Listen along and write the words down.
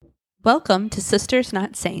Welcome to Sisters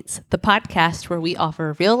Not Saints, the podcast where we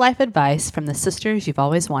offer real-life advice from the sisters you've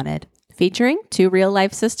always wanted. Featuring two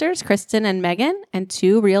real-life sisters, Kristen and Megan, and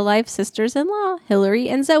two real-life sisters-in-law, Hillary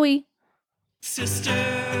and Zoe. Sisters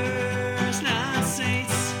not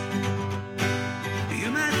saints. You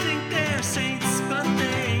might think they're saints, but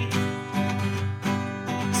they.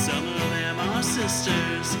 Some of them are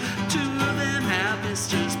sisters. Two of them have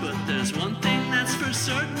misters. But there's one thing that's for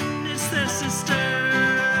certain. It's their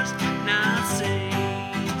sisters not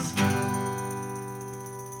saints.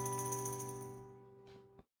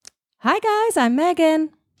 Hi, guys. I'm Megan.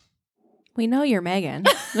 We know you're Megan.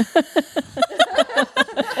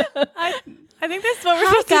 I think that's what we're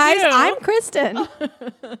Hi, supposed guys. to do. I'm Kristen.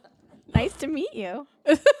 Nice to meet you.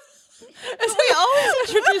 We always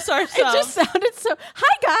introduce It ourselves. just sounded so...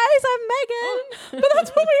 Hi, guys. I'm Megan. But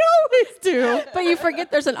that's what we always do. But you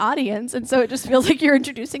forget there's an audience, and so it just feels like you're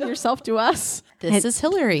introducing yourself to us. This is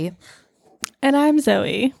Hillary. And I'm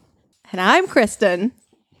Zoe. And I'm Kristen.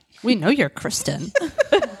 We know you're Kristen.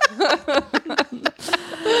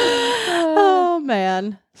 Oh,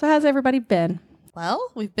 man. So how's everybody been?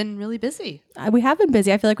 Well, we've been really busy. We have been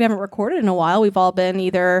busy. I feel like we haven't recorded in a while. We've all been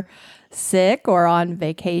either sick or on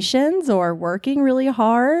vacations or working really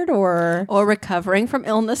hard or recovering from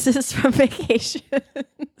illnesses from vacation.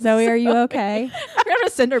 Zoe, are you okay? I'm going to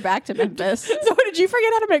send her back to Memphis. Zoe, did you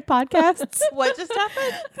forget how to make podcasts? What just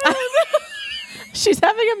happened? She's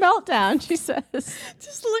having a meltdown, she says.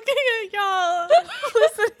 Just looking at y'all,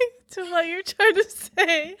 listening to what you're trying to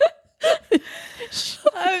say.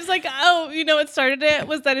 I was like, oh, you know what started it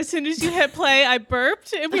was that as soon as you hit play, I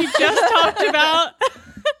burped, and we just talked about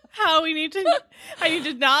how I need to not eat You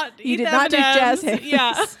did not do M&Ms. jazz hands.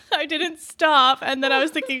 Yeah, I didn't stop, and then I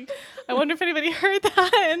was thinking, I wonder if anybody heard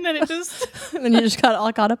that, and then it just, And then you just got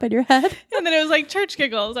all caught up in your head. and then it was like church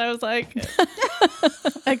giggles. I was like,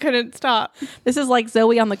 I couldn't stop. This is like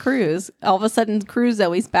Zoe on the cruise. All of a sudden, cruise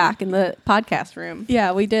Zoe's back in the podcast room.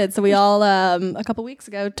 Yeah, we did. So we all, a couple weeks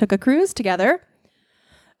ago, took a cruise together.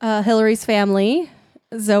 Hillary's family,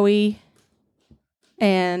 Zoe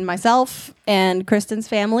and myself, and Kristen's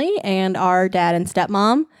family, and our dad and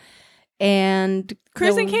stepmom, and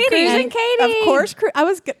Cruz and Katie. Cruz and Katie. Of course, I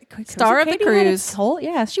was Star of the cruise.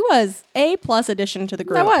 Yeah, she was a plus addition to the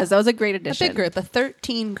group. That was a great A addition. big group, a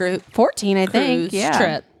 13 group 14, I think. cruise Yeah.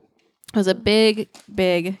 trip. It was a big,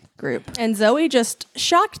 big group. And Zoe just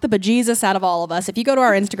shocked the bejesus out of all of us. If you go to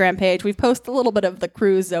our Instagram page, we've posted a little bit of the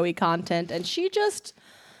cruise Zoe content, and she just,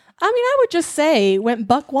 I would just say, went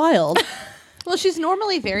buck wild. Well, she's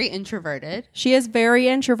normally very introverted. She is very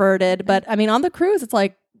introverted, but on the cruise, it's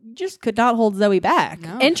like, you just could not hold Zoe back.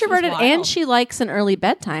 No, Introverted, she was and wild. she likes an early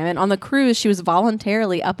bedtime. And on the cruise, she was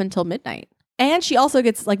voluntarily up until midnight. And she also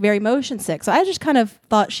gets like very motion sick. So I just kind of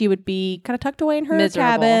thought she would be kind of tucked away in her Miserable.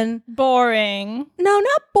 cabin. Boring. No,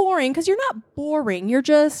 not boring, because you're not boring. You're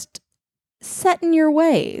just set in your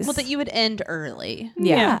ways. Well, that you would end early.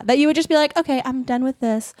 yeah, that you would just be like, okay, I'm done with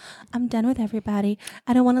this. I'm done with everybody.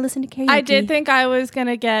 I don't want to listen to karaoke. I did think I was going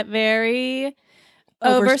to get very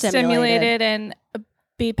overstimulated and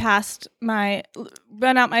be past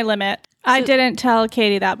run out my limit. I didn't tell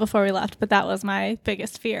Katie that before we left, but that was my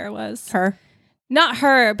biggest fear was her. not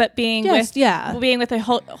her, but being Just, being with a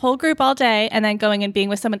whole group all day and then going and being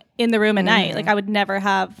with someone in the room at night. Like I would never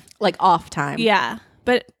have, like off time. yeah.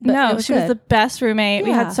 But it no, was she was good. the best roommate. We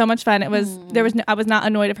Yeah. had so much fun. It was I was not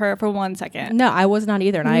annoyed of her for 1 second. No, I was not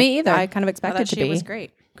either. And Me either. I kind of I expected thought to she be. was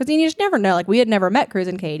great. Because you just never know. Like we had never met Cruz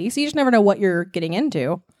and Katie, so you just never know what you're getting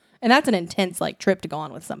into. And that's an intense like trip to go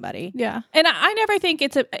on with somebody. Yeah, and I never think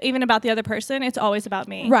it's even about the other person. It's always about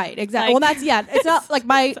me. Right, exactly. Like- well, it's not like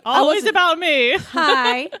my... It's always about me.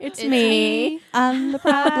 Hi, it's me. I'm the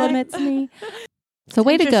problem, it's me. So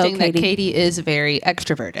way to go, Interesting Katie. that Katie is very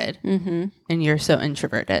extroverted, Mm-hmm. and you're so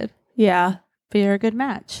introverted. Yeah. But you're a good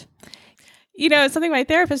match. You know, something my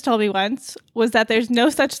therapist told me once was that there's no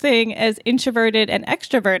such thing as introverted and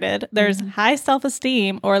extroverted. There's high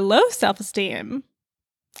self-esteem or low self-esteem.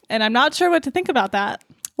 And I'm not sure what to think about that.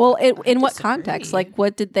 Well, in what disagree. context? Like,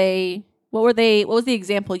 what was the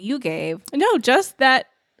example you gave? No, just that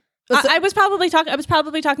I was probably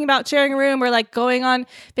talking about sharing a room or like going on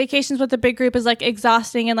vacations with a big group is like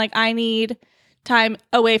exhausting and like I need time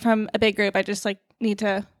away from a big group. I just like need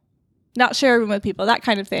to not share a room with people, that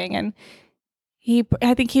kind of thing. And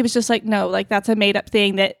I think he was just like, no, like that's a made up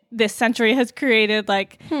thing that this century has created.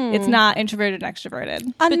 Like it's not introverted and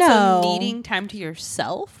extroverted. But no. so needing time to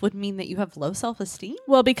yourself would mean that you have low self-esteem?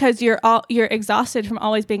 Well, because you're exhausted from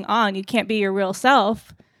always being on. You can't be your real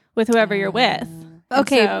self with whoever you're with.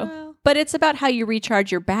 Okay, So- but it's about how you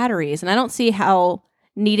recharge your batteries, and I don't see how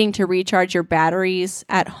needing to recharge your batteries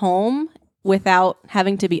at home without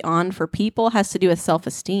having to be on for people has to do with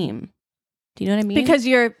self-esteem. Do you know what I mean? Because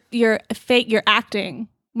you're fake, you're acting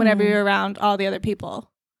whenever you're around all the other people.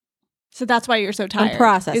 So that's why you're so tired. I'm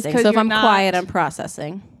processing. So if I'm quiet, I'm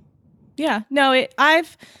processing. Yeah. No,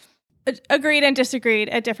 I've agreed and disagreed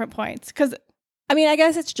at different points. Because I mean, I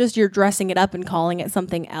guess it's just you're dressing it up and calling it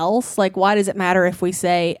something else. Like, why does it matter if we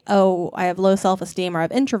say, oh, I have low self-esteem or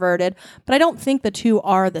I've introverted? But I don't think the two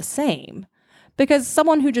are the same. Because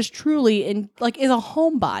someone who just truly is a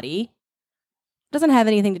homebody doesn't have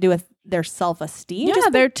anything to do with their self-esteem. Yeah,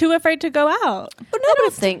 they're too afraid to go out. But I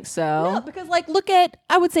don't think so. No, because look at,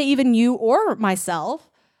 I would say even you or myself,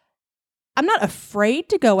 I'm not afraid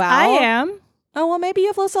to go out. I am. Oh, well, maybe you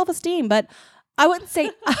have low self-esteem, but I wouldn't say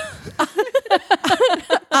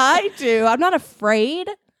I do. I'm not afraid.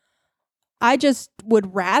 I just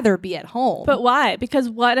would rather be at home. But why? Because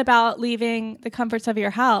what about leaving the comforts of your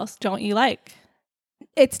house don't you like?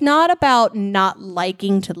 It's not about not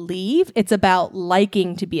liking to leave. It's about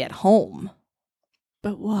liking to be at home.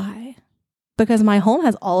 But why? Because my home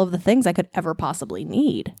has all of the things I could ever possibly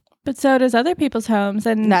need. But so does other people's homes.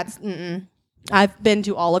 And I've been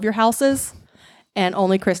to all of your houses, and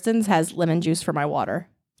only Kristen's has lemon juice for my water.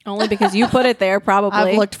 Only because you put it there, probably.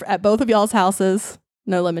 I've looked at both of y'all's houses.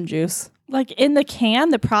 No lemon juice. Like in the can,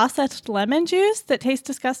 the processed lemon juice that tastes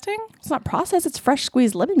disgusting? It's not processed. It's fresh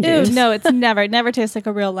squeezed lemon juice. Ew, no, it never tastes like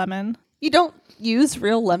a real lemon. You don't use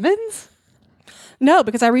real lemons? No,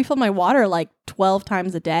 because I refill my water 12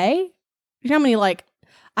 times a day. You know how many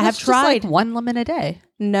I have tried one lemon a day.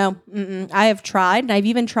 No, I have tried, and I've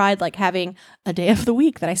even tried having a day of the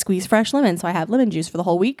week that I squeeze fresh lemon, so I have lemon juice for the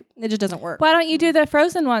whole week. It just doesn't work. Why don't you do the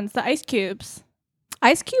frozen ones, the ice cubes?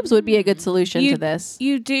 Ice cubes would be a good solution to this.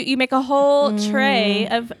 You make a whole tray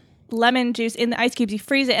of lemon juice in the ice cubes. You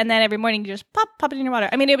freeze it, and then every morning you just pop it in your water.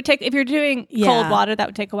 I mean, it would take, if you're doing cold water, that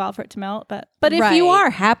would take a while for it to melt. But if you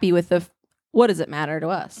are happy with what does it matter to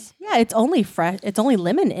us? Yeah, it's only fresh. It's only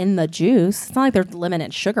lemon in the juice. It's not like there's lemon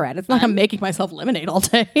and sugar at it. It's not like I'm making myself lemonade all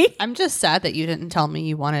day. I'm just sad that you didn't tell me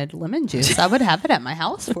you wanted lemon juice. I would have it at my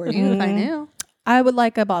house for you if I knew. I would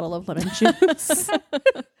like a bottle of lemon juice.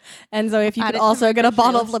 And so if you could also get a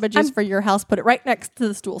bottle of lemon juice for your house, put it right next to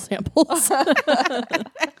the stool samples.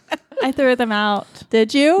 I threw them out.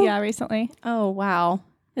 Did you? Yeah, recently. Oh, wow.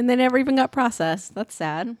 And they never even got processed. That's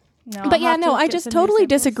sad. No, but I just totally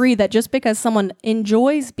disagree that just because someone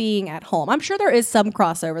enjoys being at home, I'm sure there is some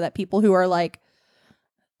crossover that people who are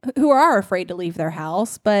who are afraid to leave their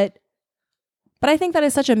house, but I think that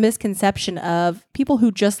is such a misconception of people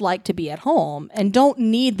who just like to be at home and don't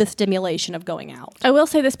need the stimulation of going out. I will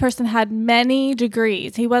say this person had many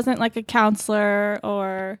degrees. He wasn't like a counselor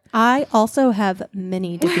or... I also have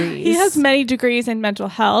many degrees. He has many degrees in mental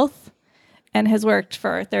health and has worked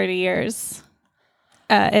for 30 years.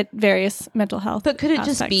 At various mental health But could it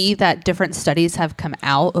just be that different studies have come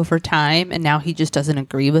out over time and now he just doesn't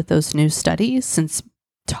agree with those new studies since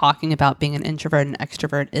talking about being an introvert and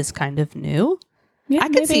extrovert is kind of new? Yeah, I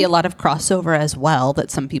could see a lot of crossover as well,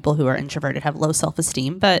 that some people who are introverted have low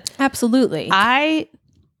self-esteem, but absolutely. I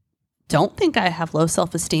don't think I have low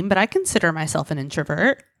self-esteem, but I consider myself an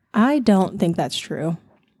introvert. I don't think that's true.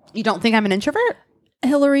 You don't think I'm an introvert?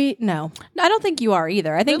 Hillary, no. I don't think you are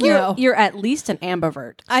either. I think you're at least an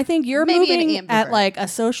ambivert. I think you're moving at a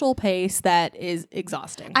social pace that is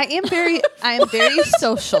exhausting. I am very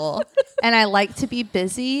social and I like to be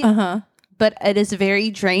busy. But it is very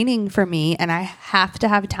draining for me and I have to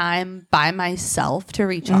have time by myself to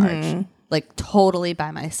recharge. Totally by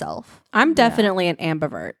myself. I'm definitely an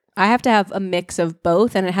ambivert. I have to have a mix of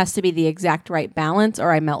both and it has to be the exact right balance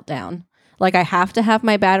or I melt down. I have to have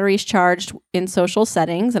my batteries charged in social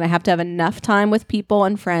settings and I have to have enough time with people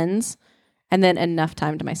and friends and then enough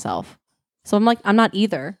time to myself. So I'm not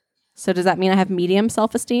either. So does that mean I have medium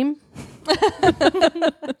self-esteem?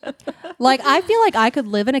 I feel like I could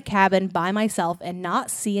live in a cabin by myself and not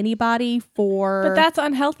see anybody for... But that's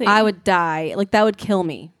unhealthy. I would die. That would kill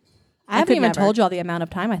me. I haven't even told you all the amount of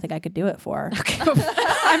time I think I could do it for. Okay.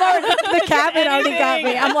 The cabin already got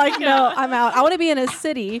me. I'm no, I'm out. I want to be in a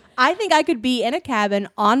city. I think I could be in a cabin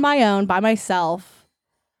on my own by myself.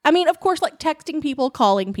 I mean, of course, texting people,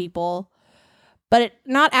 calling people, but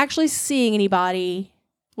not actually seeing anybody.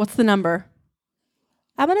 What's the number?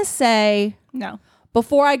 I'm going to say no.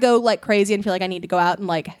 Before I go crazy and feel like I need to go out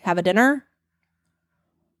and have a dinner.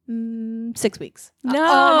 6 weeks. No.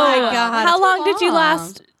 Oh my God. How long did you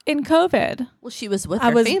last in COVID? Well, she was with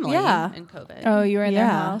her family in COVID. Oh, you were in their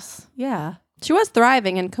house. Yeah. She was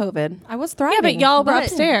thriving in COVID. I was thriving. Yeah, but y'all were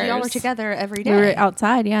upstairs. Y'all were together every day. We were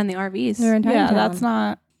outside, in the RVs. We were in That's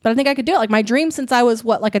not... But I think I could do it. Like my dream since I was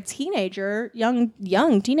like a teenager,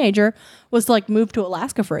 young teenager, was to like move to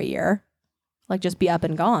Alaska for a year. Like just be up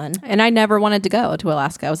and gone. And I never wanted to go to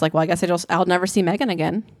Alaska. I was like, well, I guess I'll never see Megan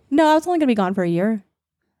again. No, I was only going to be gone for a year.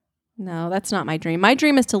 No, that's not my dream. My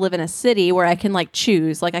dream is to live in a city where I can like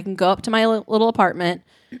choose. Like I can go up to my little apartment,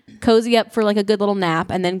 cozy up for like a good little nap,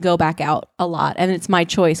 and then go back out a lot. And it's my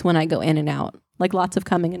choice when I go in and out. Like lots of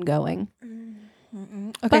coming and going.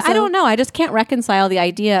 Okay, but I don't know. I just can't reconcile the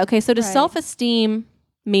idea. Okay, so does Right. self-esteem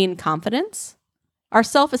mean confidence? Are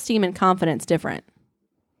self-esteem and confidence different?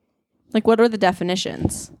 Like, what are the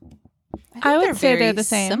definitions? I would say they're very the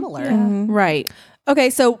same. Similar. Right. Okay,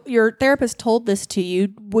 so your therapist told this to you.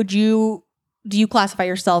 Do you classify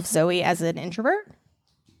yourself, Zoe, as an introvert?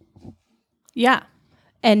 Yeah.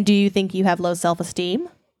 And do you think you have low self-esteem?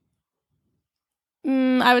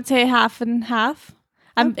 I would say half and half.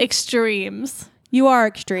 I'm extremes. You are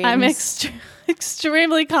extreme. I'm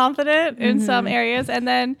extremely confident in some areas. And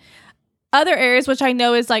then other areas, which I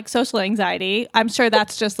know is like social anxiety, I'm sure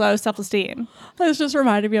that's just low self-esteem. This just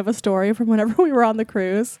reminded me of a story from whenever we were on the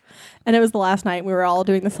cruise. And it was the last night we were all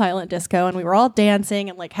doing the silent disco and we were all dancing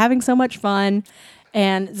and like having so much fun.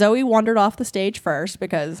 And Zoe wandered off the stage first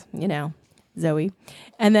because, Zoe.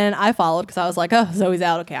 And then I followed because I was like, oh, Zoe's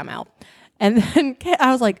out. Okay, I'm out. And then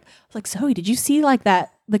I was like, Zoe, did you see like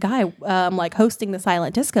the guy like hosting the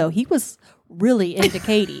silent disco? He was really into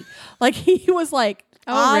Katie. Like he was like,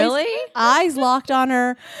 really? Eyes locked on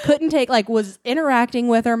her, couldn't take, like, was interacting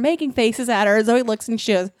with her, making faces at her. Zoe looks and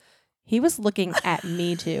she goes, he was looking at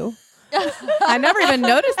me too. I never even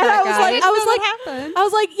noticed that I guy.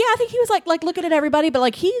 was like, yeah, I think he was like looking at everybody, but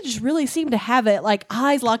like he just really seemed to have it like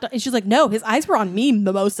eyes locked on. And she's like, no, his eyes were on me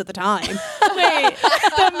the most of the time. Wait,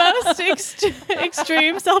 the most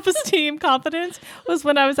extreme self-esteem confidence was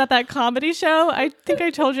when I was at that comedy show. I think I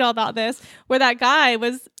told you all about this, where that guy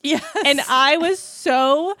was, and I was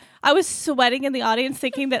sweating in the audience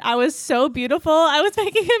thinking that I was so beautiful. I was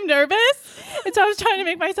making him nervous. And so I was trying to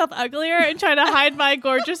make myself uglier and trying to hide my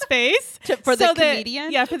gorgeous face. For the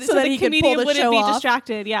comedian? Yeah, so that the he could comedian pull the wouldn't show be off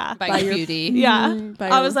distracted. Yeah. By your beauty. Yeah. by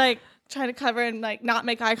I your- was like trying to cover and like not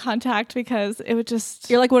make eye contact because it would just...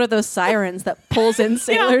 You're like one of those sirens that pulls in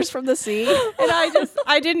sailors from the sea. And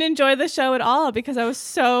I didn't enjoy the show at all because I was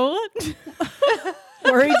so...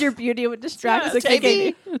 Worried your beauty would distract the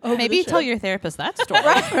Katie. Maybe tell your therapist that story.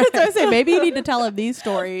 That's what I say. Maybe you need to tell him these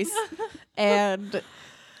stories and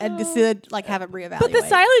just like have him reevaluate. But the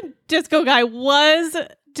silent disco guy was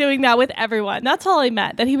doing that with everyone. That's all I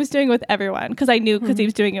meant, that he was doing it with everyone because I knew because he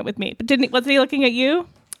was doing it with me. But wasn't he looking at you?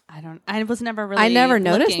 I was never really. I never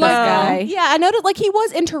noticed looking. that guy. Yeah, I noticed like he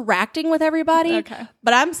was interacting with everybody. Okay.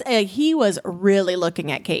 But I'm saying he was really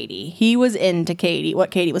looking at Katie. He was into Katie, what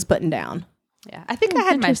Katie was putting down. Yeah, I think I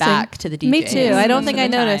had my Interesting. back to the DJ. Me too. I don't think I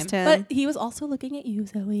noticed him. But he was also looking at you,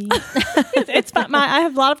 Zoe. It's fine. I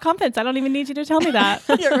have a lot of confidence. I don't even need you to tell me that.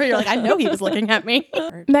 you're like, I know he was looking at me.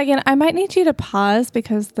 Megan, I might need you to pause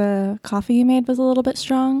because the coffee you made was a little bit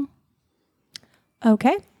strong.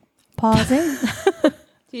 Okay. Pausing.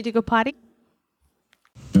 Do you need to go potty?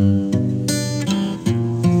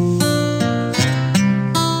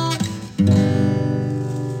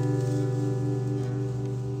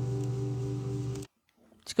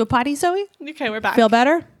 Did you go potty, Zoe? Okay, we're back. Feel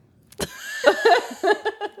better?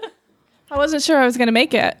 I wasn't sure I was going to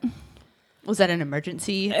make it. Was that an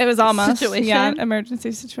emergency? It was almost. Situation? Yeah,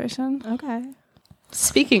 emergency situation. Okay.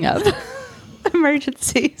 Speaking of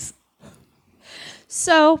emergencies.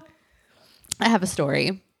 So, I have a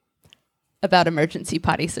story about emergency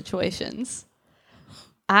potty situations.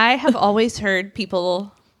 I have always heard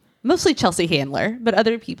people, mostly Chelsea Handler, but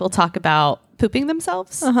other people talk about pooping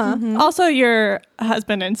themselves. Also, your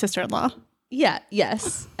husband and sister-in-law. Yeah,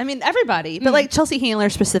 yes. I mean, everybody. But like Chelsea Handler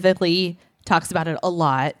specifically talks about it a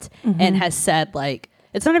lot and has said like,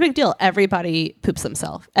 it's not a big deal. Everybody poops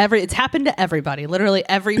themselves. It's happened to everybody. Literally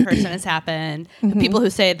every person has happened. The people who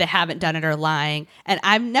say they haven't done it are lying. And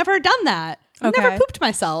I've never done that. I've never Okay. pooped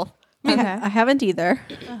myself. I haven't either.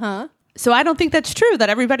 So I don't think that's true that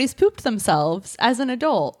everybody's pooped themselves as an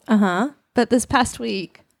adult. But this past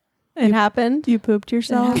week, It happened. You pooped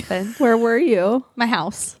yourself. it happened. Where were you? My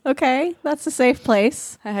house. Okay, that's a safe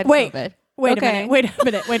place. I had Wait. COVID. Wait Okay. a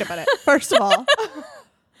minute. First of all,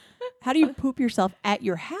 how do you poop yourself at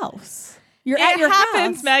your house? You're at your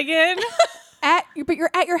happens, house. Megan. But you're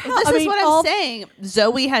at your house. This I is mean, what I'm saying.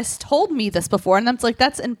 Zoe has told me this before, and I'm like,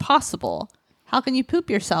 that's impossible. How can you poop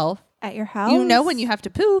yourself? At your house? You know when you have to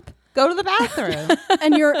poop. Go to the bathroom.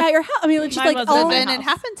 And you're at your house. I mean, it's just Mine like, wasn't oh, at And my it house.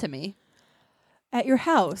 happened to me. at your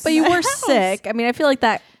house. But you were sick. I mean, I feel like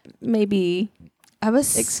that maybe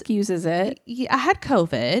excuses it. I had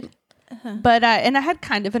COVID, but I had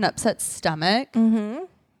kind of an upset stomach.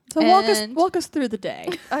 So walk us through the day.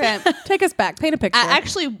 Okay. Take us back. Paint a picture. I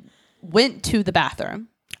actually went to the bathroom.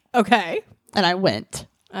 Okay. And I went.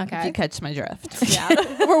 Okay. If you catch my drift. Yeah.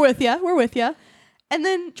 We're with you. And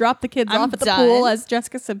then drop the kids off at the pool, as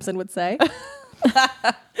Jessica Simpson would say.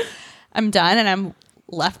 I'm done and I'm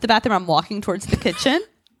left the bathroom. I'm walking towards the kitchen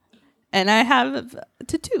and I have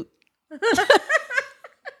to toot.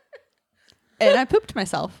 And I pooped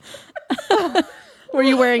myself. Were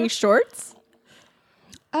you wearing shorts?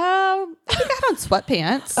 I think I had on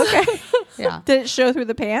sweatpants. Okay. Yeah. Did it show through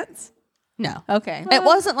the pants? No. Okay. It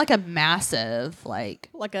wasn't like a massive, like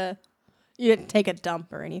you didn't take a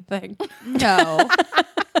dump or anything. No.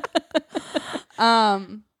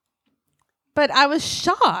 But I was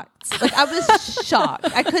shocked. Like, I was shocked.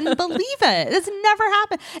 I couldn't believe it. This never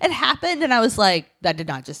happened. It happened, and I was like, that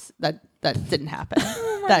didn't happen.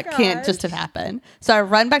 That can't just have happened. So I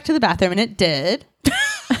run back to the bathroom, and it did.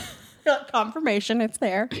 Confirmation, it's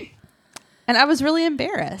there. And I was really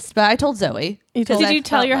embarrassed, but I told Zoe. Did you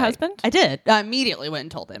tell your husband? I did. I immediately went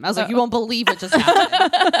and told him. I was like, you won't believe what just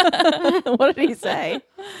happened. What did he say?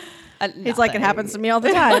 He's like, it happens to me all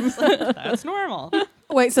the time. That's normal.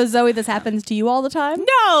 Wait, so Zoe, this happens to you all the time?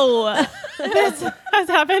 No. This has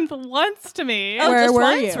happened once to me. Oh, Where just were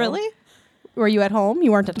once? you? Really? Were you at home?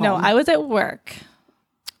 You weren't at home? No, I was at work.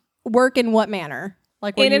 Work in what manner?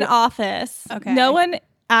 Like In an office. Okay. No one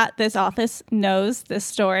at this office knows this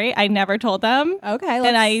story. I never told them. Okay.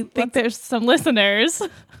 And I think there's some listeners.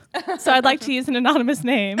 So I'd like to use an anonymous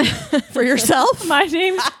name. for yourself? My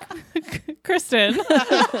name's Kristen.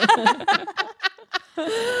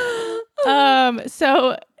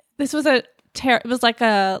 So this was it was like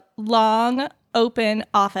a long open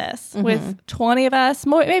office with 20 of us,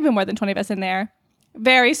 maybe more than 20 of us in there.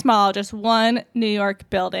 Very small, just one New York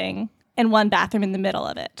building and one bathroom in the middle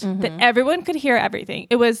of it. That everyone could hear everything.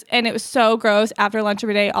 It was so gross. After lunch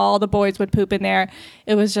every day, all the boys would poop in there.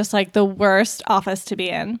 It was just like the worst office to be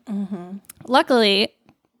in. Luckily,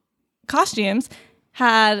 Costumes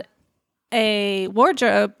had a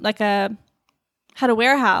wardrobe, had a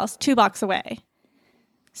warehouse 2 blocks away.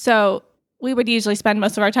 So we would usually spend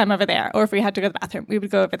most of our time over there. Or if we had to go to the bathroom, we would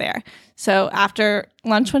go over there. So after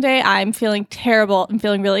lunch one day, I'm feeling terrible. I'm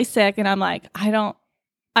feeling really sick. And I'm like,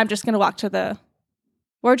 I'm just going to walk to the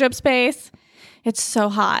wardrobe space. It's so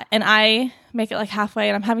hot. And I make it like halfway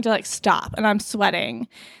and I'm having to like stop and I'm sweating.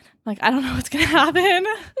 Like, I don't know what's going to happen.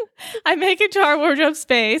 I make it to our wardrobe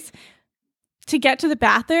space. To get to the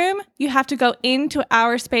bathroom, you have to go into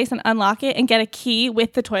our space and unlock it and get a key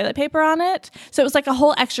with the toilet paper on it. So it was like a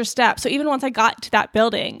whole extra step. So even once I got to that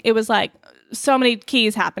building, it was like so many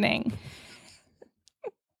keys happening.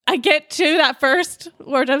 I get to that first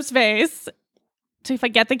wardrobe space to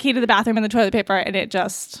get the key to the bathroom and the toilet paper, and it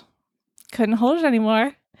just couldn't hold it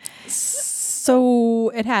anymore. So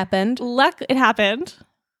it happened. It happened.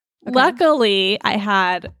 Okay. Luckily, I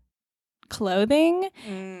had clothing,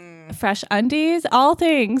 fresh undies, all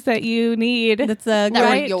things that you need. That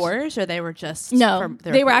were yours, or they were just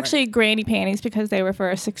they were actually granny panties because they were for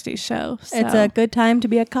a 60s show. So. It's a good time to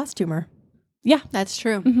be a costumer. Yeah, that's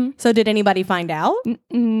true. So did anybody find out?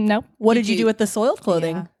 No. What did you do with the soiled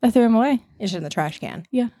clothing? Yeah. I threw them away. It's in the trash can.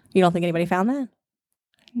 Yeah. You don't think anybody found that?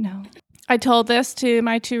 No. I told this to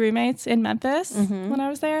my 2 roommates in Memphis when I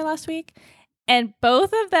was there last week, and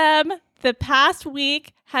both of them the past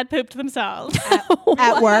week had pooped themselves.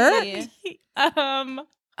 At work?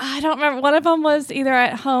 I don't remember. One of them was either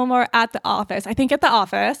at home or at the office. I think at the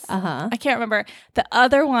office. I can't remember. The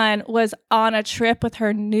other one was on a trip with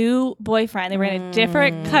her new boyfriend. They were in a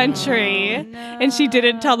different country, and she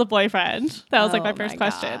didn't tell the boyfriend. That was like my first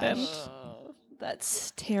question. And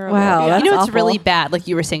that's terrible. Wow, that's it's awful. really bad. Like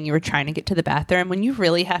you were saying, you were trying to get to the bathroom when you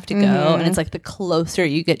really have to go, and it's like the closer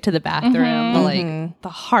you get to the bathroom, like the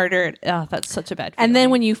harder. That's such a bad feeling. And then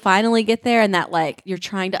when you finally get there, and that like you're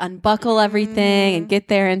trying to unbuckle everything and get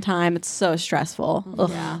there in time, it's so stressful. Ugh,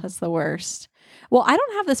 that's the worst. Well, I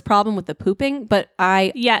don't have this problem with the pooping, but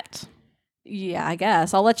yeah, I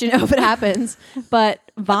guess I'll let you know if it happens. But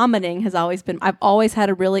vomiting has always been, I've always had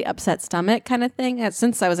a really upset stomach kind of thing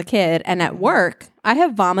since I was a kid. And at work, I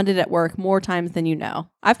have vomited at work more times than you know.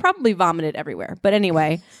 I've probably vomited everywhere. But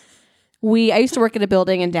anyway, I used to work at a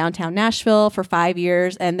building in downtown Nashville for 5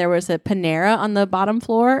 years, and there was a Panera on the bottom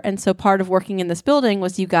floor. And so part of working in this building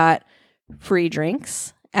was you got free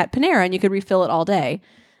drinks at Panera and you could refill it all day.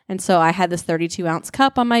 And so I had this 32-ounce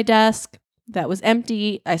cup on my desk that was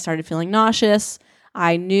empty. I started feeling nauseous.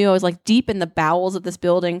 I knew I was like deep in the bowels of this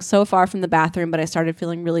building, so far from the bathroom, but I started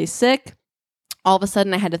feeling really sick. All of a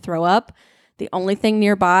sudden I had to throw up. The only thing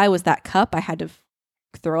nearby was that cup. I had to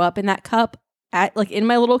throw up in that cup at like in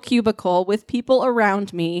my little cubicle with people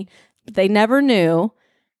around me. But they never knew.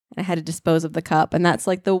 I had to dispose of the cup, and that's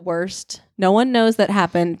like the worst. No one knows that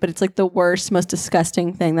happened, but it's like the worst, most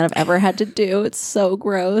disgusting thing that I've ever had to do. It's so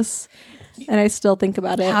gross. And I still think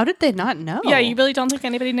about it. How did they not know? Yeah, you really don't think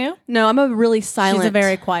anybody knew? No, I'm a really silent. She's a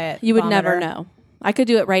very quiet. You would vomiter. never know. I could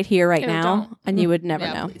do it right here, right Ew, now, don't. and you would never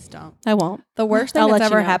Yeah, know. please don't. I won't. The worst thing I'll that's let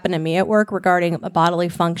you ever know. happened to me at work regarding a bodily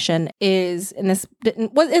function is, and this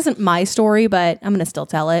isn't my story, but I'm going to still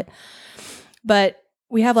tell it. But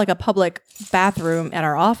we have like a public bathroom at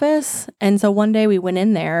our office. And so one day we went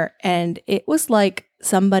in there and it was like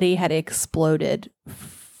somebody had exploded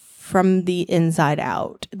from the inside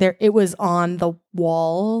out. It was on the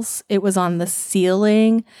walls. It was on the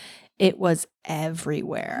ceiling. It was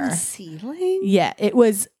everywhere. The ceiling? Yeah, it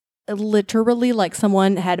was literally like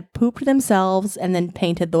someone had pooped themselves and then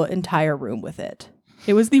painted the entire room with it.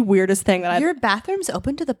 It was the weirdest thing that Your bathroom's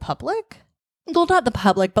open to the public? well, not the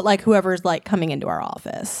public, but like whoever's like coming into our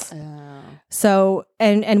office. Oh. So,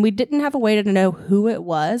 and we didn't have a way to know who it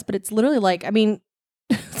was, but it's literally like, I mean,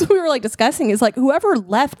 so we were like discussing is like whoever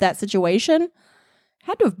left that situation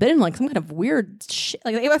had to have been like some kind of weird shit.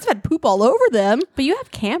 Like they must have had poop all over them. But you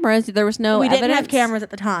have cameras. There was no we evidence. didn't have cameras at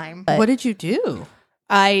the time. But What did you do?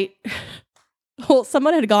 well,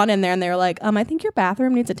 someone had gone in there and they were like, I think your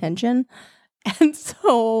bathroom needs attention. And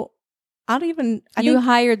so I think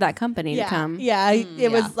Hired that company to come. Yeah,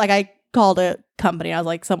 it was like I called a company. I was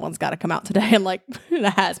like, someone's got to come out today and like in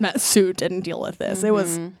a hazmat suit and deal with this.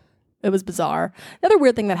 Mhm. It was bizarre. The other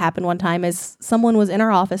weird thing that happened one time is someone was in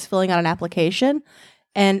our office filling out an application.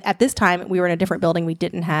 And at this time, we were in a different building. We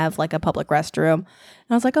didn't have like a public restroom. And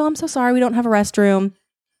I was like, oh, I'm so sorry. We don't have a restroom.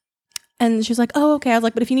 And she's like, oh, okay. I was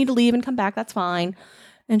like, but if you need to leave and come back, that's fine.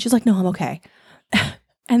 And she's like, no, I'm okay.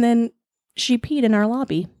 And then she peed in our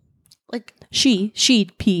lobby. Like She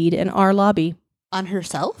peed in our lobby. on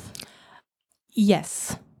herself?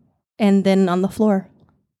 Yes. And then on the floor.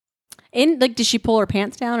 Did she pull her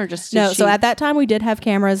pants down or just No, so at that time we did have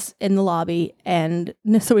cameras in the lobby, and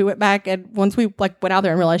so we went back, and once we like went out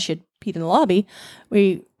there and realized she had peed in the lobby,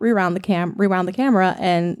 we rewound the camera,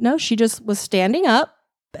 and no, she just was standing up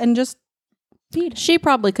and just peed. She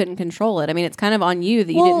probably couldn't control it. I mean, it's kind of on you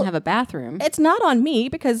that you Well, didn't have a bathroom. It's not on me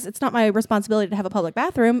because it's not my responsibility to have a public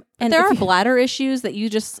bathroom. And There if are you- bladder issues that you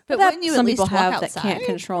just But wouldn't you some at least people walk have that outside? can't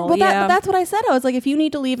control. Well, yeah. that's what I said. I was like, if you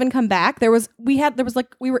need to leave and come back,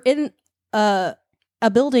 we were in a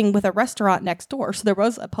building with a restaurant next door, so there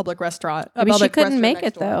was a public restaurant. Maybe she couldn't make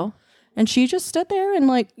it though. And she just stood there and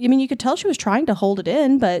like, I mean, you could tell she was trying to hold it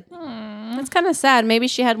in, but That's kind of sad. Maybe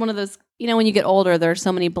she had one of those. You know, when you get older, there are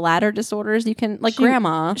so many bladder disorders. You can like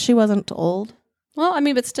grandma. she wasn't old. Well, I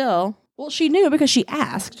mean, but still. Well, she knew because she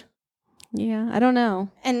asked. Yeah, I don't know.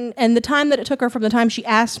 And the time that it took her from the time she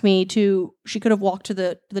asked me to, she could have walked to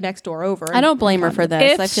the next door over. I don't blame her for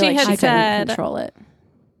this. If I feel she like had she said- couldn't control it.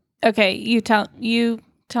 Okay, you tell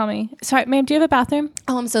me. Sorry, ma'am, do you have a bathroom?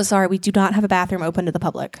 Oh, I'm so sorry. We do not have a bathroom open to the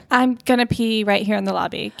public. I'm gonna pee right here in the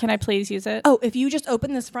lobby. Can I please use it? Oh, if you just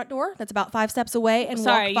open this front door, that's about 5 steps away, and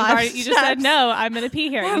Sorry, walk 5 you just said no. I'm gonna pee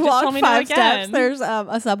here. You just walk told me no 5 again. steps. There's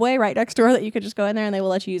a Subway right next door that you could just go in there, and they will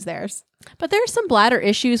let you use theirs. But there's some bladder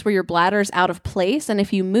issues where your bladder's out of place, and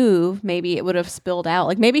if you move, maybe it would have spilled out.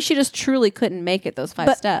 Like maybe she just truly couldn't make it those 5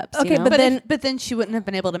 But- steps. okay, you know? But then she wouldn't have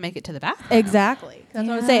been able to make it to the bathroom. Exactly. That's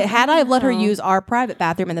what I'm saying. Had I let her use our private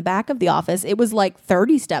bathroom in the back of the office, it was like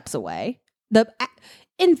 30 steps away.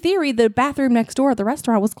 In theory, the bathroom next door at the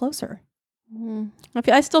restaurant was closer.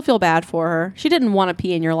 I still feel bad for her. She didn't want to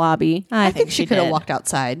pee in your lobby. I think she could have did. walked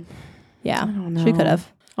outside. Yeah, know. she could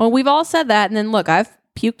have. Oh, we've all said that, and then look, I've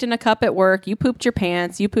puked in a cup at work. You pooped your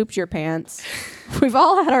pants. You pooped your pants. We've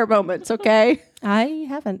all had our moments, okay? I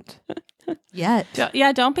haven't. Yet.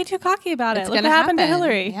 Don't be too cocky about it. It's Look what gonna happened to happen.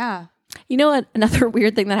 Hillary. Yeah. You know what? Another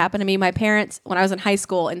weird thing that happened to me. My parents, when I was in high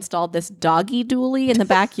school, installed this doggy dually in the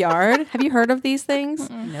backyard. Have you heard of these things?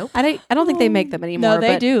 Nope. I don't think they make them anymore. No,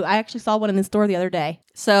 they but- do. I actually saw one in the store the other day.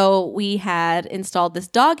 So we had installed this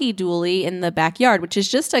doggy dually in the backyard, which is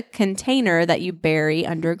just a container that you bury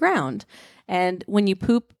underground. And when you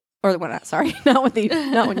poop, or sorry, not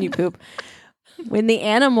when you poop. When the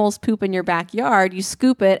animals poop in your backyard, you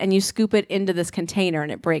scoop it into this container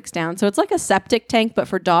and it breaks down. So it's like a septic tank, but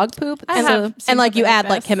for dog poop. I So- have seen And like you something add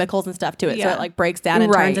like this. chemicals and stuff to it, so Yeah. it like breaks down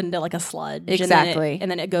and Right. turns into like a sludge. Exactly. and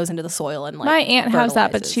then it goes into the soil and like My aunt has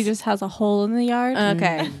that, but fertilizes. she just has a hole in the yard.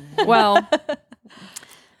 Okay. Well,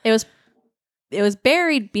 it was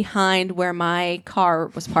buried behind where my car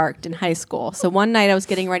was parked in high school. So one night I was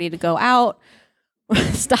getting ready to go out.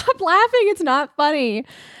 Stop laughing. It's not funny.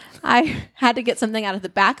 I had to get something out of the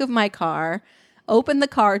back of my car, open the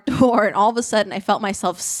car door, and all of a sudden I felt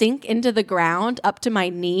myself sink into the ground up to my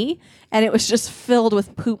knee, and it was just filled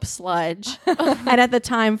with poop sludge. And at the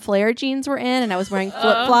time, flare jeans were in, and I was wearing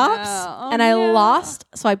flip-flops, and I lost,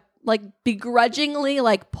 so I like begrudgingly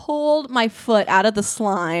like pulled my foot out of the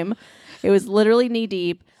slime. It was literally knee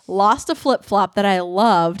deep. Lost a flip-flop that I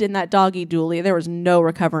loved in that doggy dually. There was no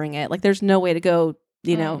recovering it. Like there's no way to go,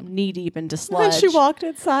 you know, knee deep into sludge. And she walked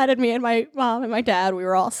inside, and me and my mom and my dad, we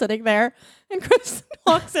were all sitting there, and Kristen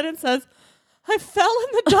walks in and says, I fell in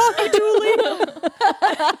the doggy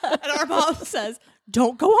dually. And our mom says,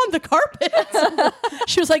 don't go on the carpet.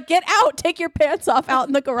 She was like, get out, take your pants off out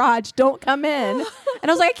in the garage. Don't come in. And I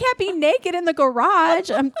was like, I can't be naked in the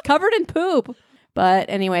garage. I'm covered in poop. But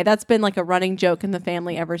anyway, that's been like a running joke in the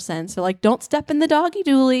family ever since. So like, don't step in the doggy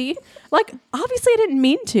dually. Like, obviously I didn't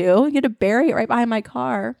mean to. You had to bury it right behind my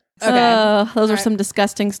car. Okay. Those are some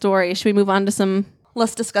disgusting stories. Should we move on to some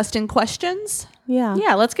Less disgusting questions? Yeah.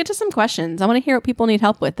 Yeah, let's get to some questions. I want to hear what people need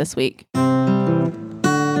help with this week.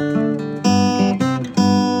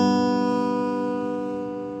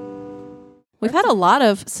 We've had a lot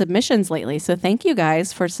of submissions lately, so thank you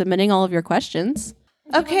guys for submitting all of your questions.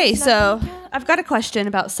 Okay, so I've got a question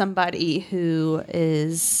about somebody who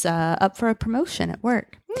is up for a promotion at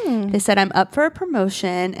work. They said, I'm up for a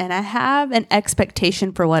promotion and I have an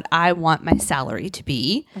expectation for what I want my salary to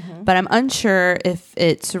be, but I'm unsure if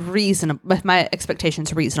it's reasonable, if my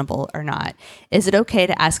expectation's reasonable or not. Is it okay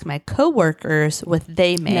to ask my coworkers what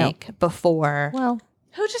they make before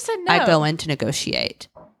Who just said no? I go in to negotiate?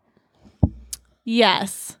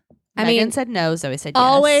 Yes. Megan said no. Zoe said yes.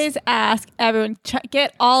 Always ask everyone.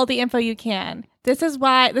 Get all the info you can. This is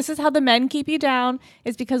how the men keep you down,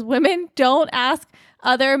 is because women don't ask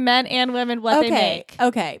other men and women what they make.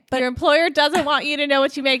 Okay. But your employer doesn't want you to know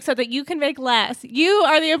what you make so that you can make less. You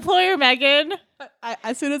are the employer, Megan.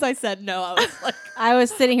 As soon as I said no, I was like, I was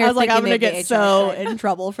sitting here thinking I'm going to maybe get HR so would say. in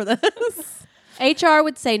trouble for this. HR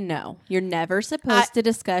would say no. You're never supposed to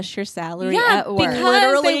discuss your salary at work. Because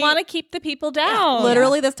Literally- they want to keep the people down.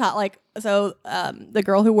 Literally this the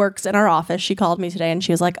girl who works in our office, she called me today and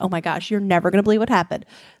she was like, oh my gosh, you're never going to believe what happened.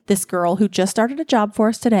 This girl who just started a job for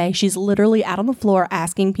us today, she's literally out on the floor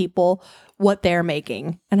asking people what they're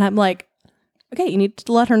making. And I'm like, okay, you need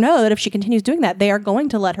to let her know that if she continues doing that, they are going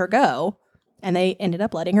to let her go. And they ended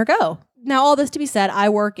up letting her go. Now, all this to be said, I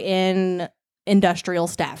work in industrial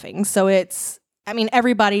staffing. So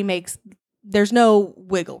everybody makes, there's no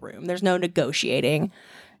wiggle room. There's no negotiating.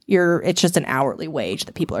 It's just an hourly wage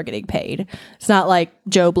that people are getting paid. It's not like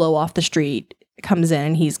Joe Blow off the street comes in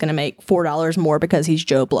and he's going to make $4 more because he's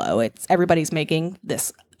Joe Blow. It's everybody's making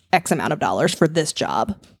this X amount of dollars for this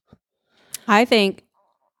job. I think,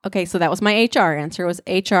 okay, so that was my HR answer. Was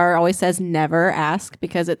HR always says never ask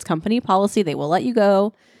because it's company policy. They will let you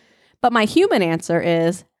go. But my human answer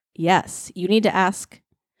is yes, you need to ask.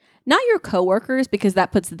 Not your coworkers, because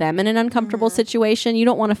that puts them in an uncomfortable situation. You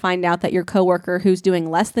don't want to find out that your coworker who's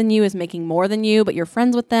doing less than you is making more than you, but you're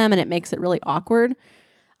friends with them and it makes it really awkward.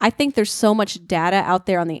 I think there's so much data out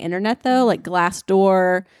there on the internet, though, like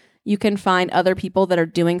Glassdoor. You can find other people that are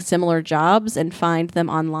doing similar jobs and find them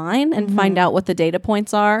online and find out what the data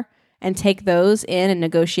points are and take those in and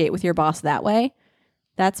negotiate with your boss that way.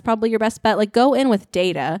 That's probably your best bet. Like, go in with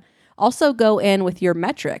data. Also go in with your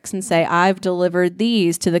metrics and say, I've delivered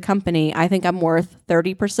these to the company. I think I'm worth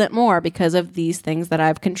 30% more because of these things that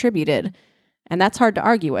I've contributed. And that's hard to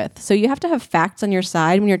argue with. So you have to have facts on your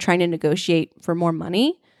side when you're trying to negotiate for more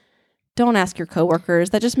money. Don't ask your coworkers.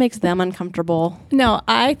 That just makes them uncomfortable. No,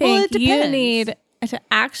 I think it you depends. need to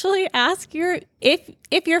actually ask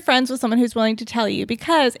if you're friends with someone who's willing to tell you,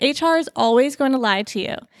 because HR is always going to lie to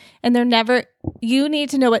you, and you need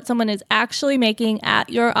to know what someone is actually making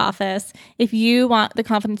at your office if you want the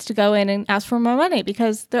confidence to go in and ask for more money,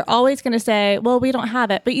 because they're always going to say, well, we don't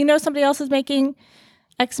have it, but somebody else is making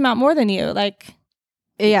X amount more than you. Like,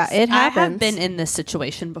 yeah, it happens. I have been in this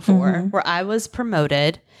situation before where I was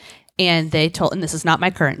promoted and they told, and this is not my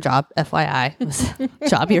current job, FYI, it was a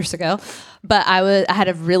job years ago, but I had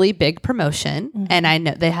a really big promotion and I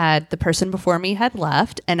know the person before me had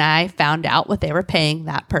left, and I found out what they were paying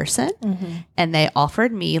that person and they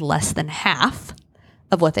offered me less than half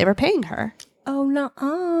of what they were paying her. Oh,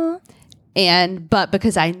 no. But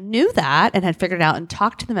because I knew that and had figured it out and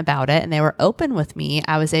talked to them about it and they were open with me,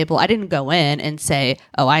 I didn't go in and say,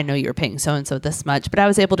 oh, I know you're paying so-and-so this much, but I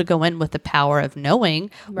was able to go in with the power of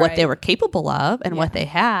knowing what they were capable of and what they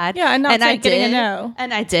had. Yeah. And not getting a no.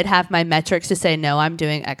 And I did have my metrics to say, no, I'm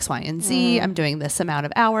doing X, Y, and Z. I'm doing this amount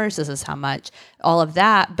of hours. This is how much, all of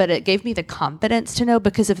that. But it gave me the confidence to know,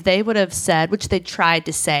 because if they would have said, which they tried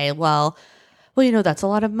to say, well, that's a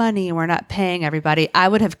lot of money. We're not paying everybody. I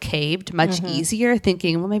would have caved much easier,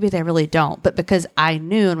 thinking, well, maybe they really don't. But because I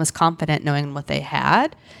knew and was confident knowing what they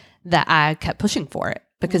had, that I kept pushing for it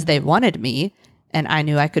because they wanted me and I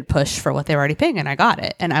knew I could push for what they were already paying, and I got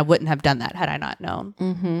it. And I wouldn't have done that had I not known.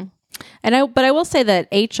 But I will say that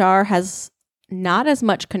HR has not as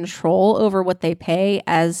much control over what they pay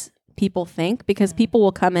as people think, because people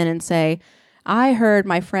will come in and say, I heard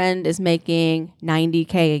my friend is making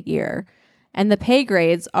 $90K a year. And the pay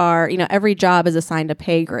grades are, every job is assigned a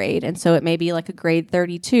pay grade. And so it may be like a grade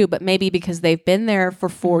 32, but maybe because they've been there for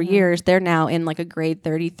 4 years, they're now in like a grade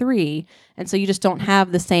 33. And so you just don't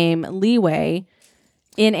have the same leeway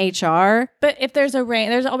in HR. But if there's a range,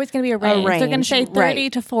 there's always going to be a range. They're going to say 30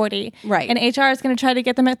 to 40. Right. And HR is going to try to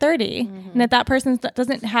get them at 30. And if that person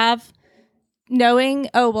doesn't have knowing,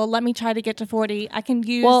 let me try to get to 40, I can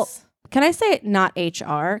use... Well, can I say not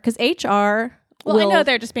HR? Because HR... Well, I know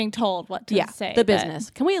they're just being told what to say. The business.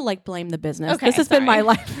 Can we blame the business? Okay, this has been my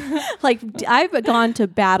life. I've gone to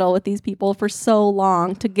battle with these people for so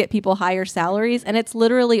long to get people higher salaries. And it's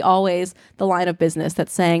literally always the line of business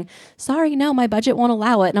that's saying, sorry, no, my budget won't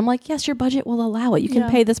allow it. And I'm like, yes, your budget will allow it. You can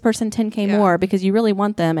pay this person $10K more because you really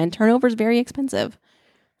want them. And turnover is very expensive.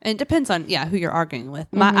 And it depends on, who you're arguing with.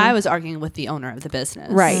 I was arguing with the owner of the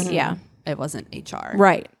business. Right. Yeah. It wasn't HR.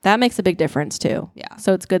 Right. That makes a big difference too. Yeah.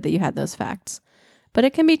 So it's good that you had those facts. But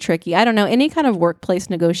it can be tricky. I don't know. Any kind of workplace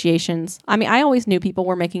negotiations. I mean, I always knew people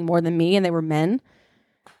were making more than me and they were men.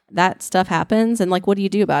 That stuff happens. And what do you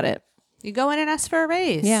do about it? You go in and ask for a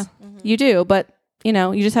raise. Yeah, you do. But, you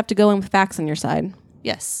just have to go in with facts on your side.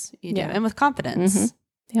 Yes, you do. And with confidence.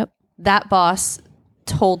 Yep. That boss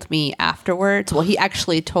told me afterwards. Well, he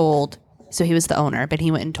actually told, so he was the owner, but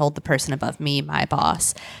he went and told the person above me, my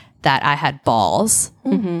boss, that I had balls.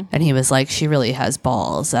 And he was like, she really has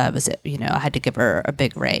balls. I had to give her a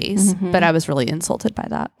big raise, but I was really insulted by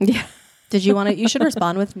that. Yeah. Did you want to, you should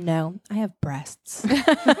respond with, no, I have breasts.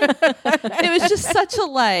 It was just such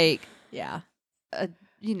a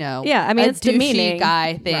I mean, it's douchey demeaning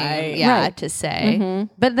guy thing, to say.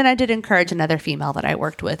 But then I did encourage another female that I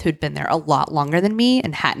worked with who'd been there a lot longer than me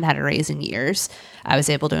and hadn't had a raise in years. I was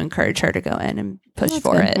able to encourage her to go in and push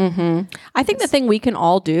for it. I think the thing we can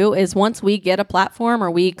all do is once we get a platform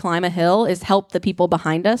or we climb a hill is help the people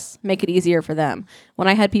behind us, make it easier for them. When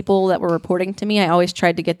I had people that were reporting to me, I always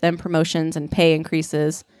tried to get them promotions and pay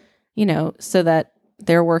increases, so that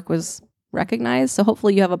their work was recognized. So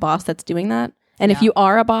hopefully you have a boss that's doing that. And if you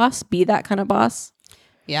are a boss, be that kind of boss.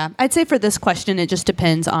 Yeah. I'd say for this question, it just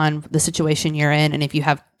depends on the situation you're in. And if you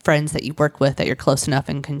have friends that you work with that you're close enough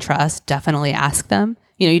and can trust, definitely ask them.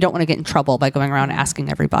 You don't want to get in trouble by going around asking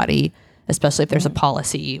everybody, especially if there's a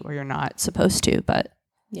policy where you're not supposed to. But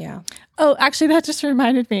yeah. Oh, actually, that just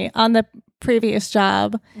reminded me. On the previous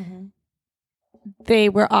job, they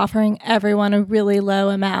were offering everyone a really low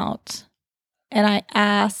amount. And I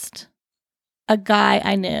asked a guy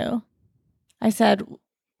I knew, I said,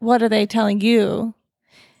 what are they telling you?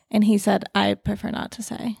 And he said, I prefer not to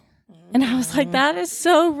say. And I was like, that is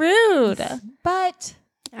so rude. But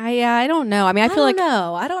I don't know. I mean, I feel like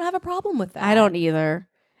I don't have a problem with that. I don't either.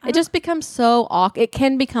 It just becomes so awkward. It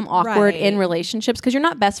can become awkward in relationships because you're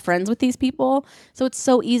not best friends with these people. So it's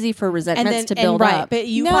so easy for resentments to build up. But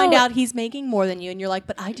you find out he's making more than you and you're like,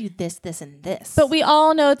 but I do this, this, and this. But we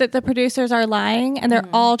all know that the producers are lying and they're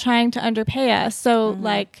all trying to underpay us. So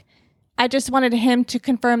I just wanted him to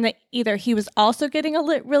confirm that either he was also getting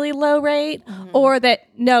a really low rate or that,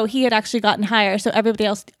 no, he had actually gotten higher. So everybody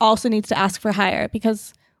else also needs to ask for higher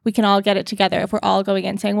because we can all get it together if we're all going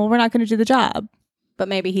in saying, well, we're not going to do the job. But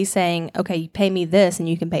maybe he's saying, okay, you pay me this and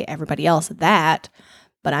you can pay everybody else that,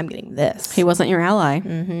 but I'm getting this. He wasn't your ally.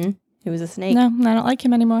 He was a snake. No, I don't like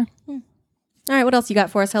him anymore. All right, what else you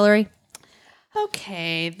got for us, Hillary?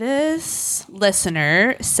 Okay, this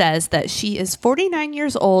listener says that she is 49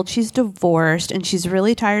 years old, she's divorced, and she's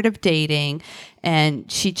really tired of dating, and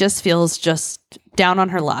she just feels just down on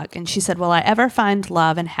her luck. And she said, will I ever find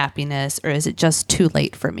love and happiness, or is it just too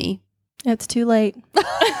late for me? It's too late.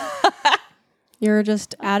 You're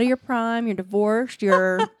just out of your prime, you're divorced,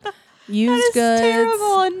 you're used goods. That is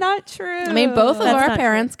terrible and not true. I mean, both of our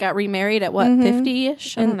parents got remarried at what,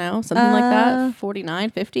 50-ish? I don't know, something like that. 49,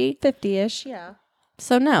 50? 50-ish, yeah.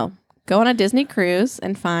 So no, Go on a Disney cruise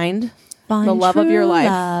and find the love of your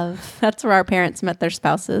life. That's where our parents met their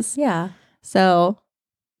spouses. Yeah. So,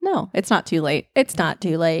 no, it's not too late. It's not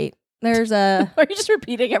too late. There's a... Are you just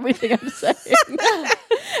repeating everything I'm saying?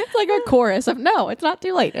 It's like a chorus of, no, it's not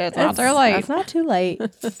too late. It's not too late. It's not too late.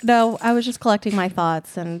 No, I was just collecting my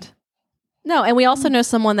thoughts and... No, and we also know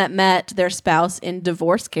someone that met their spouse in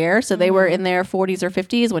divorce care. So they were in their 40s or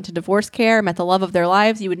 50s, went to divorce care, met the love of their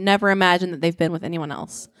lives. You would never imagine that they've been with anyone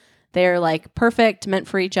else. They're like perfect, meant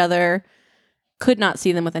for each other. Could not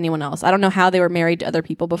see them with anyone else. I don't know how they were married to other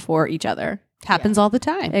people before each other. Happens all the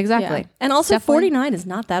time. Exactly. Yeah. And also Definitely. 49 is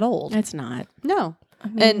not that old. It's not. No.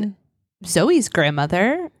 And Zoe's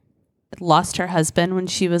grandmother lost her husband when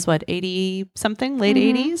she was, 80 something, late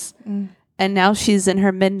 80s. And now she's in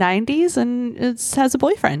her mid 90s and has a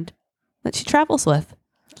boyfriend that she travels with.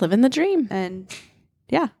 Living the dream. And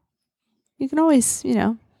yeah, you can always,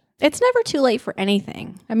 It's never too late for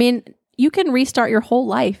anything. I mean, you can restart your whole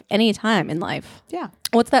life anytime in life. yeah.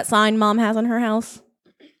 What's that sign Mom has on her house?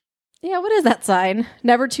 Yeah, what is that sign?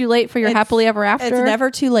 Never too late for your happily ever after? It's never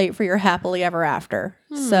too late for your happily ever after.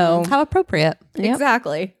 So How appropriate. Yep.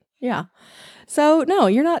 exactly. Yeah. So no,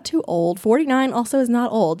 you're not too old. 49 also is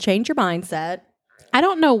not old. Change your mindset. I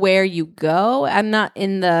don't know where you go. I'm not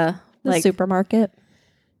in the Supermarket.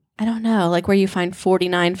 I don't know, like where you find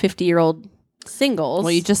 49, 50-year-old singles.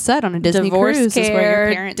 Well, you just said on a Disney divorce cruise care, is where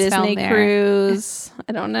your parents Disney found their... cruise.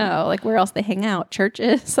 I don't know, like where else they hang out,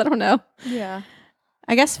 churches. I don't know. Yeah.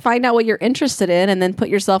 I guess find out what you're interested in and then put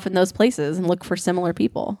yourself in those places and look for similar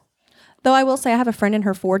people. Though I will say I have a friend in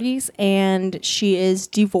her 40s and she is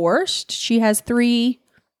divorced. She has 3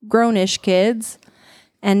 grown-ish kids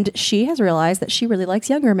and she has realized that she really likes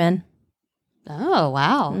younger men. Oh,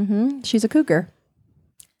 wow. She's a cougar.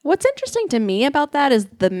 What's interesting to me about that is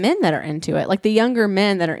the men that are into it, like the younger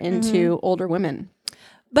men that are into older women.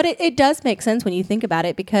 But it does make sense when you think about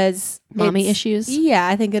it because... Mommy it's- issues? Yeah,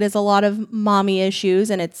 I think it is a lot of mommy issues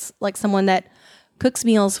and it's like someone that cooks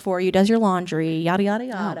meals for you, does your laundry, yada, yada,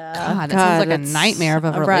 yada. God, that sounds like a that's- nightmare of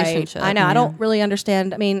a relationship. I know. I don't really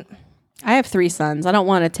understand. I mean, I have 3 sons. I don't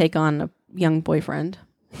want to take on a young boyfriend.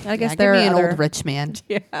 I guess Yeah, there give are me an other, old rich man.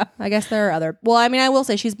 I guess there are other. Well, I mean, I will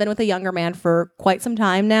say she's been with a younger man for quite some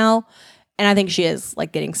time now, and I think she is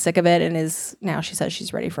like getting sick of it, and is now she says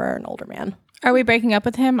she's ready for an older man. Are we breaking up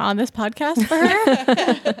with him on this podcast for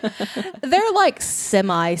her? They're like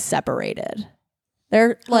semi-separated.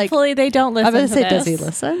 They're like, Hopefully they don't listen I was to going to say, this. does he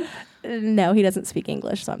listen? no, he doesn't speak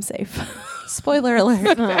English, so I'm safe. Spoiler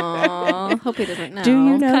alert. Aw, hope he doesn't know. Do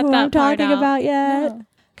you know cut who that I'm part talking out. about yet?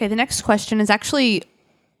 Okay, the next question is actually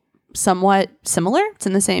somewhat similar. It's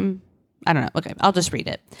in the same, I don't know. Okay, I'll just read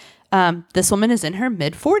it. This woman is in her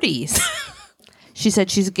mid 40s. She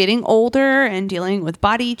said she's getting older and dealing with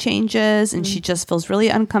body changes, and she just feels really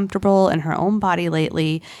uncomfortable in her own body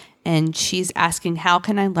lately. And she's asking, how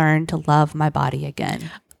can I learn to love my body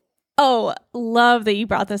again? Oh, love that you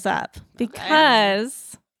brought this up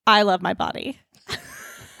because I love my body.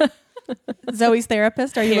 Zoe's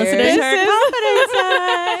therapist, are you listening? Here's her confidence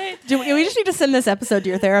side. We just need to send this episode to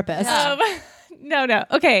your therapist. No.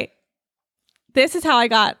 Okay. This is how I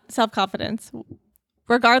got self-confidence.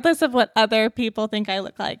 Regardless of what other people think I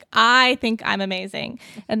look like, I think I'm amazing.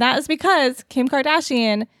 And that is because Kim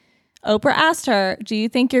Kardashian, Oprah asked her, do you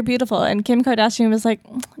think you're beautiful? And Kim Kardashian was like,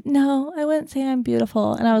 no, I wouldn't say I'm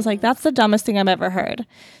beautiful. And I was like, that's the dumbest thing I've ever heard.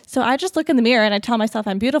 So I just look in the mirror and I tell myself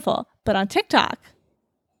I'm beautiful. But on TikTok,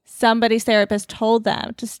 somebody's therapist told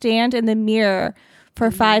them to stand in the mirror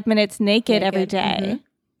for 5 minutes naked every day.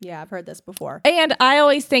 Yeah, I've heard this before. And I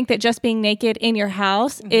always think that just being naked in your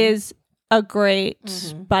house is a great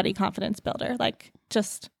body confidence builder. Like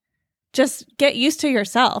just get used to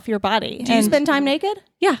yourself, your body. Do you spend time naked?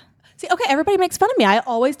 Yeah. See, okay, everybody makes fun of me. I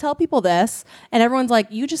always tell people this, and everyone's like,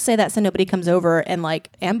 you just say that so nobody comes over and like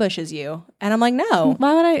ambushes you. And I'm like, no.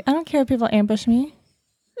 Why would I don't care if people ambush me.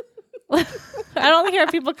 I don't care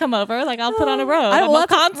if people come over. Like I'll put on a robe. I'm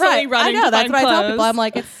constantly running. I know, to that's find what I tell clothes. people. I'm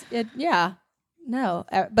like, yeah. No.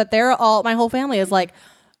 But they're all, my whole family is like,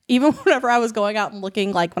 even whenever I was going out and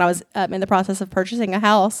looking, like when I was in the process of purchasing a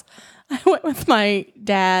house, I went with my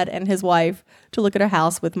dad and his wife to look at a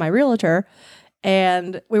house with my realtor.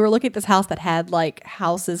 And we were looking at this house that had like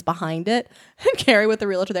houses behind it. And Carrie with the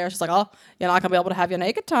realtor there, she's like, oh, you're not going to be able to have your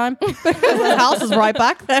naked time because the house is right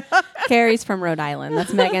back there. Carrie's from Rhode Island.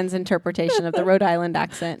 That's Megan's interpretation of the Rhode Island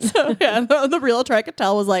accent. So yeah, the realtor I could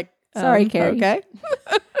tell was like, Sorry, Carrie. Okay.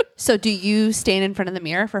 So do you stand in front of the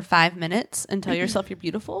mirror for 5 minutes and tell yourself you're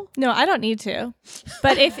beautiful? No, I don't need to.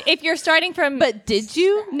 But if you're starting from But did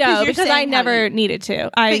you? no, you're because I saying how never you- needed to.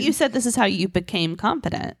 But you said this is how you became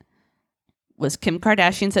confident. Was Kim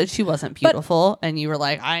Kardashian said she wasn't beautiful, and you were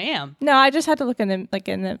like, I am. No, I just had to look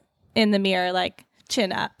in the mirror, like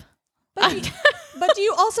chin up. But do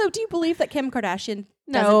you believe that Kim Kardashian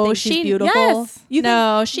doesn't No, think she's beautiful? Yes.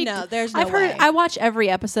 No, there's no way. I watch every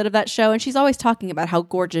episode of that show, and she's always talking about how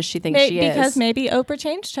gorgeous she thinks she is. Because maybe Oprah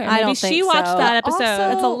changed her. I Maybe don't she think watched so. that episode.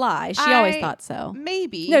 That's a lie. She always thought so.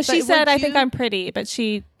 Maybe. No, she but said, would I think I'm pretty, but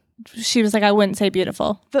she was like, I wouldn't say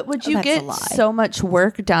beautiful. But would you That's a get lie. so much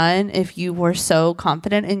work done if you were so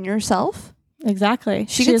confident in yourself? Exactly.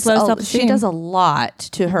 She has low self-esteem. She does a lot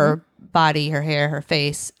to her body, her hair, her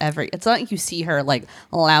face. It's not like you see her like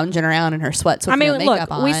lounging around in her sweats with no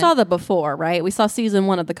makeup on. We saw the before, right? We saw season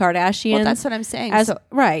 1 of the Kardashians. Well, that's what I'm saying.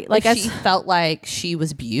 Right. Like if she felt like she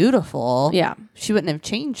was beautiful, Yeah. she wouldn't have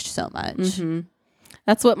changed so much. Mm-hmm.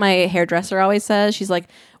 That's what my hairdresser always says. She's like,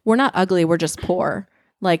 we're not ugly, we're just poor.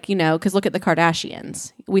 Like, because look at the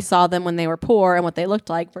Kardashians. We saw them when they were poor and what they looked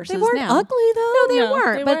like versus They weren't now. ugly though. No, they No,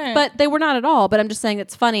 weren't. they weren't. But they were not at all. But I'm just saying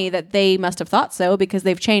it's funny that they must have thought so because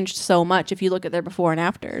they've changed so much if you look at their before and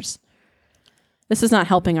afters. This is not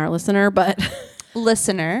helping our listener, but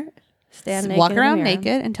Listener, stand naked walk in the around mirror.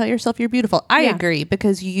 naked and tell yourself you're beautiful. I Yeah. agree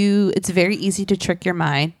because it's very easy to trick your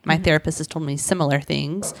mind. My therapist has told me similar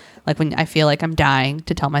things. Like when I feel like I'm dying,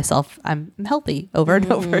 to tell myself I'm healthy over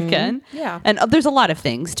and over again. Yeah. And there's a lot of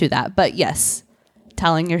things to that. But yes,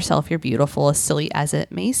 telling yourself you're beautiful, as silly as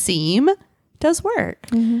it may seem, does work.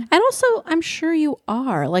 And also, I'm sure you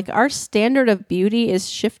are. Like, our standard of beauty is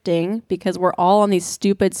shifting because we're all on these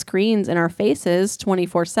stupid screens in our faces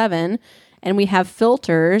 24/7. And we have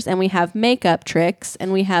filters and we have makeup tricks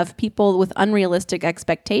and we have people with unrealistic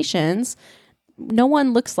expectations. No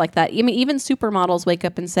one looks like that. I mean, even supermodels wake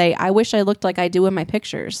up and say, I wish I looked like I do in my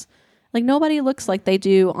pictures. Like, nobody looks like they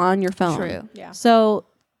do on your phone. True. Yeah. So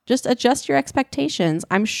just adjust your expectations.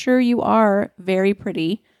 I'm sure you are very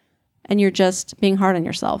pretty and you're just being hard on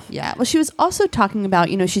yourself. Yeah. Well, she was also talking about,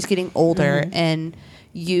 she's getting older and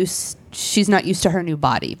she's not used to her new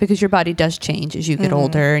body because your body does change as you get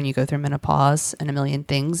older and you go through menopause and a million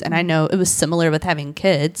things. And I know it was similar with having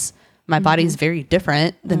kids. My body's very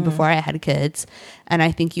different than before I had kids. And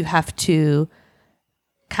I think you have to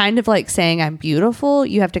kind of like saying I'm beautiful.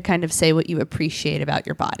 You have to kind of say what you appreciate about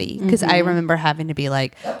your body. Because I remember having to be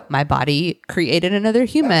like, my body created another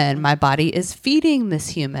human. My body is feeding this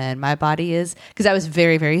human. My body is, because I was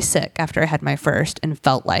very, very sick after I had my first and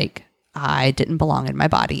felt like I didn't belong in my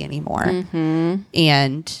body anymore.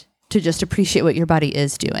 And to just appreciate what your body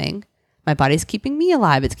is doing. My body's keeping me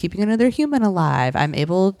alive. It's keeping another human alive. I'm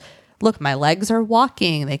able, look, my legs are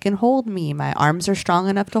walking. They can hold me. My arms are strong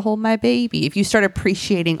enough to hold my baby. If you start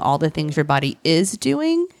appreciating all the things your body is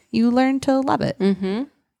doing, you learn to love it.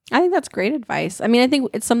 I think that's great advice. I mean, I think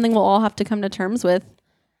it's something we'll all have to come to terms with.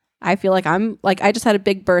 I feel like I just had a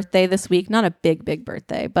big birthday this week. Not a big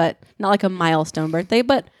birthday, but not like a milestone birthday,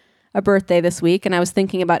 but a birthday this week. And I was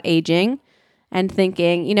thinking about aging and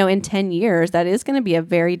thinking, in 10 years, that is going to be a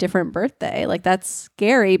very different birthday. Like, that's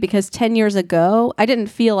scary because 10 years ago, I didn't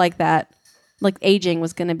feel like that, like aging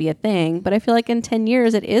was going to be a thing. But I feel like in 10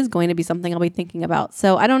 years, it is going to be something I'll be thinking about.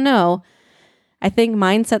 So I don't know. I think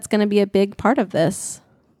mindset's going to be a big part of this.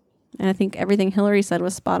 And I think everything Hillary said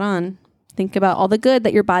was spot on. Think about all the good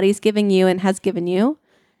that your body's giving you and has given you,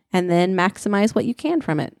 and then maximize what you can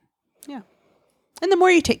from it. Yeah. And the more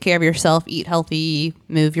you take care of yourself, eat healthy,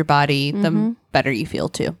 move your body, the better you feel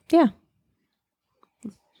too. Yeah.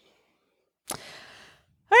 All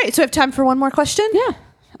right. So we have time for one more question? Yeah.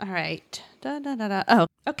 All right. Oh,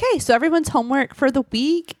 okay. So everyone's homework for the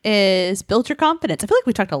week is build your confidence. I feel like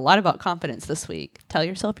we talked a lot about confidence this week. Tell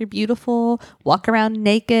yourself you're beautiful, walk around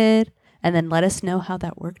naked, and then let us know how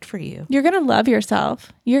that worked for you. You're going to love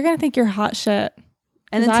yourself. You're going to think you're hot shit.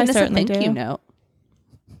 And then 'Cause I send us a certainly thank do. you note.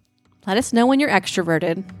 Let us know when you're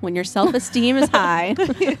extroverted, when your self-esteem is high.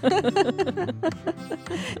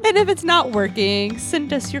 And if it's not working,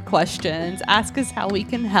 send us your questions. Ask us how we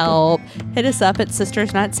can help. Hit us up at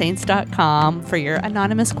sistersnotsaints.com for your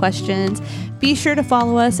anonymous questions. Be sure to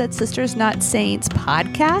follow us at Sisters Not Saints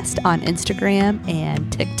Podcast on Instagram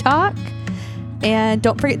and TikTok. And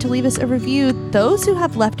don't forget to leave us a review. Those who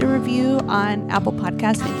have left a review on Apple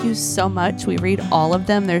Podcasts, thank you so much. We read all of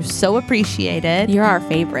them. They're so appreciated. You're our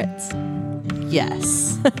favorites.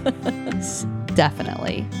 Yes,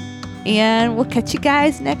 definitely. And we'll catch you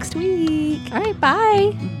guys next week. All right,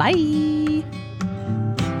 bye. Bye.